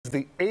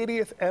the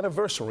 80th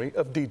anniversary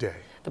of D-Day.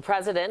 The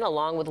president,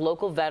 along with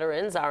local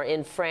veterans, are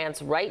in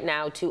France right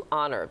now to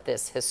honor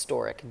this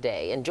historic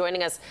day. And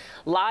joining us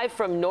live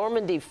from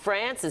Normandy,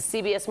 France, is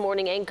CBS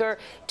Morning anchor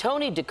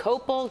Tony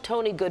DeCopel.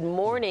 Tony, good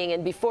morning.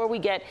 And before we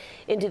get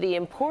into the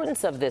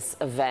importance of this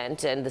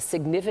event and the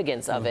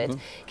significance of it,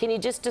 can you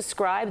just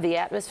describe the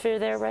atmosphere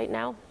there right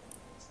now?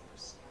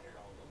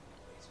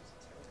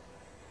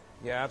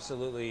 Yeah,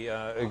 absolutely.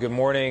 Good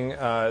morning.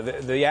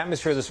 The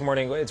atmosphere this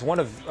morning, it's one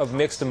of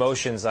mixed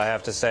emotions, I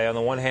have to say. On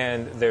the one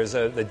hand, there's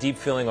the deep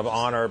feeling of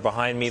honor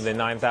behind me, the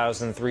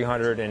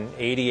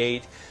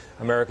 9,388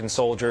 American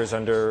soldiers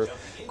under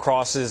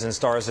crosses and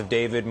stars of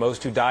David,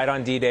 most who died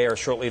on D-Day or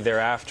shortly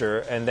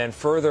thereafter. And then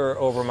further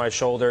over my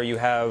shoulder, you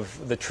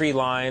have the tree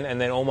line and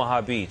then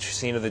Omaha Beach,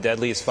 scene of the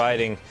deadliest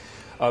fighting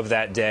of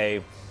that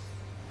day.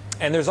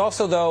 And there's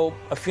also, though,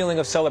 a feeling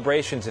of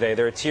celebration today.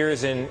 There are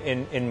tears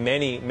in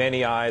many,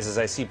 many eyes as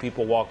I see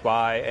people walk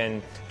by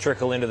and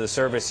trickle into the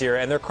service here.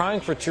 And they're crying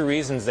for two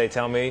reasons, they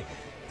tell me.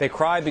 They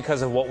cry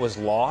because of what was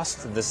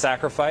lost, the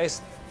sacrifice,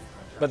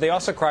 but they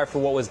also cry for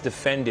what was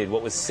defended,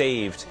 what was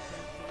saved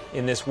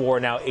in this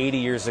war now 80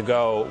 years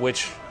ago,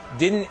 which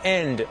didn't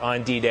end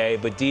on D-Day,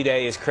 but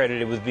D-Day is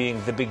credited with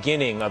being the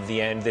beginning of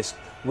the end, this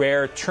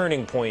rare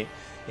turning point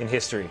in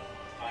history.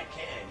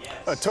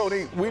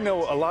 Tony, we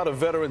know a lot of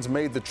veterans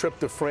made the trip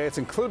to France,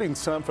 including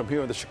some from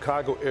here in the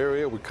Chicago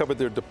area. We covered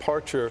their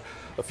departure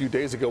a few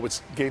days ago,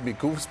 which gave me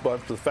goosebumps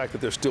for the fact that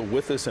they're still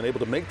with us and able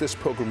to make this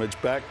pilgrimage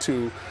back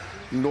to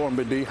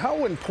Normandy.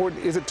 How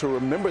important is it to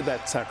remember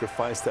that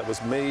sacrifice that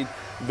was made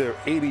there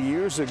 80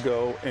 years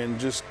ago? And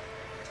just,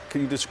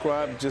 can you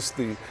describe just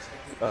the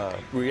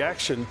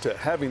reaction to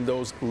having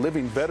those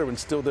living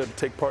veterans still there to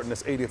take part in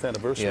this 80th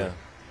anniversary? Yeah.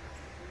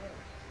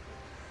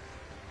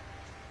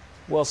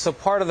 Well, so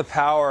part of the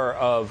power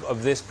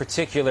of this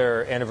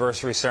particular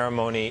anniversary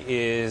ceremony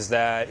is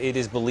that it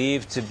is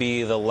believed to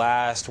be the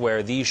last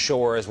where these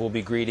shores will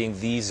be greeting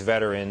these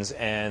veterans,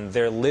 and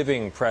their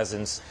living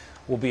presence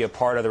will be a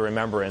part of the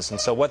remembrance. And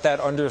so what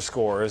that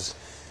underscores,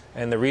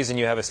 and the reason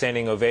you have a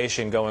standing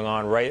ovation going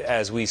on right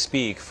as we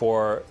speak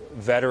for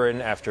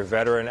veteran after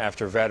veteran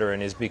after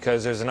veteran, is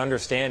because there's an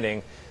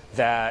understanding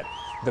that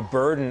the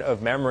burden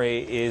of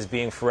memory is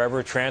being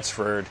forever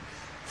transferred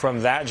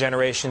from that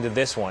generation to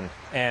this one.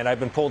 And I've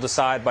been pulled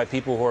aside by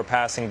people who are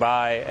passing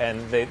by,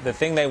 and the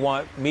thing they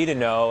want me to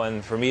know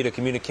and for me to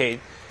communicate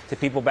to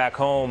people back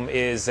home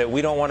is that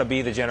we don't want to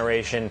be the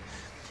generation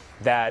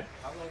that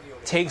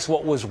takes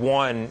what was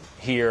won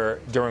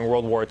here during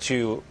World War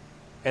II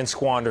and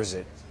squanders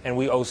it. And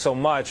we owe so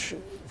much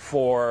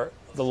for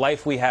the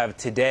life we have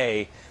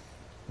today,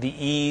 the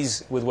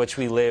ease with which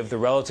we live, the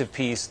relative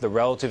peace, the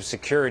relative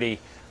security.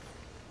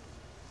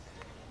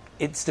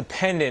 It's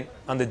dependent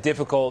on the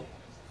difficult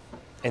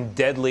and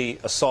deadly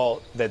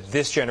assault that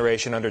this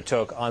generation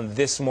undertook on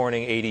this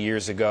morning 80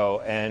 years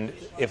ago. And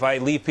if I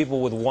leave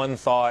people with one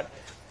thought,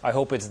 I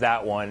hope it's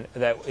that one,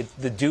 that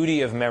the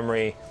duty of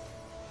memory,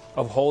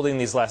 of holding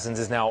these lessons,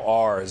 is now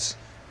ours,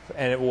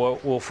 and it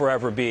will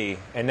forever be.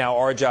 And now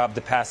our job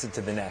to pass it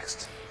to the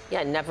next.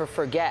 Yeah, never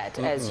forget,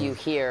 as you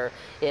hear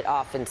it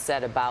often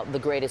said about the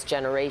greatest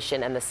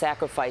generation and the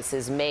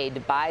sacrifices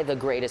made by the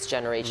greatest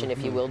generation,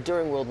 if you will,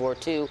 during World War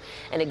II,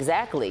 and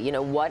exactly, you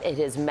know, what it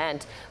has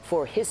meant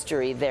for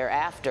history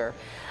thereafter.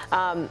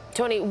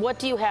 Tony, what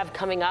do you have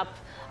coming up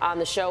on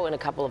the show in a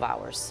couple of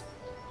hours?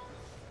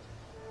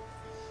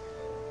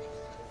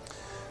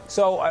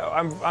 So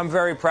I'm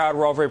very proud.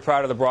 We're all very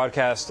proud of the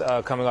broadcast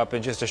coming up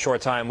in just a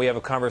short time. We have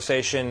a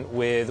conversation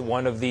with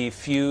one of the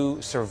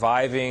few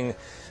surviving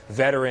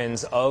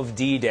veterans of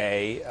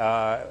D-Day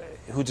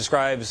who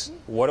describes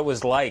what it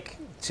was like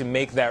to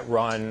make that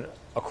run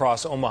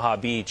across Omaha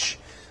Beach,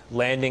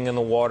 landing in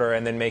the water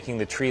and then making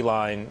the tree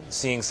line,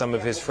 seeing some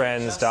of his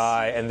friends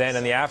die, and then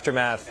in the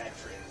aftermath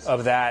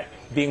of that,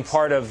 being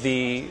part of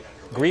the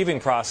grieving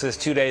process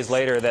 2 days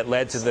later that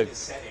led to the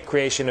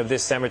creation of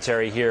this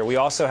cemetery here. We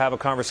also have a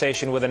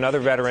conversation with another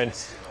veteran,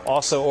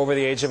 also over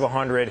the age of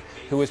 100,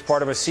 who was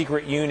part of a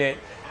secret unit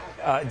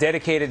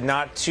dedicated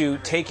not to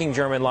taking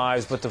German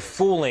lives, but to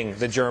fooling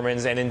the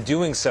Germans, and in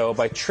doing so,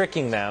 by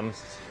tricking them,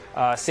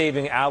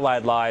 saving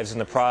Allied lives in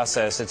the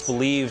process. It's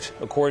believed,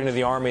 according to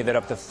the Army, that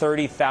up to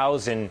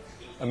 30,000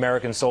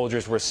 American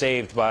soldiers were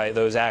saved by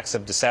those acts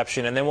of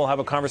deception. And then we'll have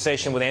a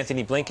conversation with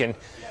Antony Blinken,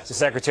 the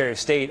Secretary of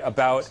State,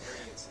 about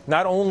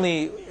not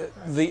only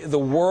the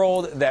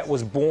world that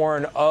was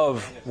born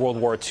of World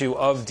War II,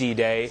 of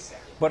D-Day,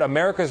 but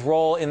America's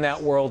role in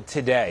that world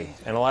today.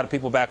 And a lot of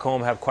people back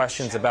home have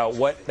questions about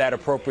what that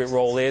appropriate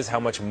role is, how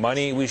much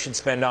money we should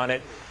spend on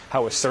it,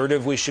 how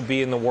assertive we should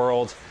be in the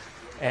world.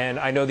 And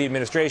I know the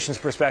administration's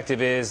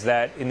perspective is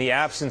that in the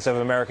absence of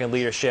American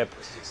leadership,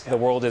 the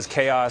world is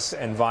chaos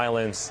and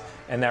violence,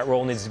 and that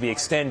role needs to be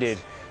extended,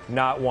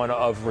 not one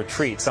of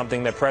retreat,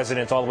 something that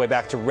presidents all the way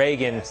back to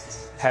Reagan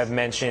have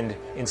mentioned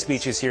in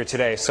speeches here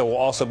today. So we'll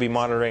also be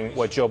monitoring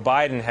what Joe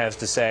Biden has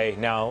to say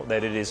now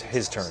that it is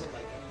his turn.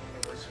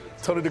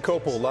 Tony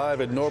DeCopel, live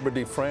in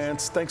Normandy,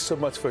 France. Thanks so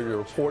much for your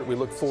report. We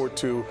look forward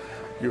to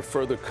your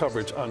further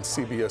coverage on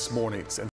CBS Mornings.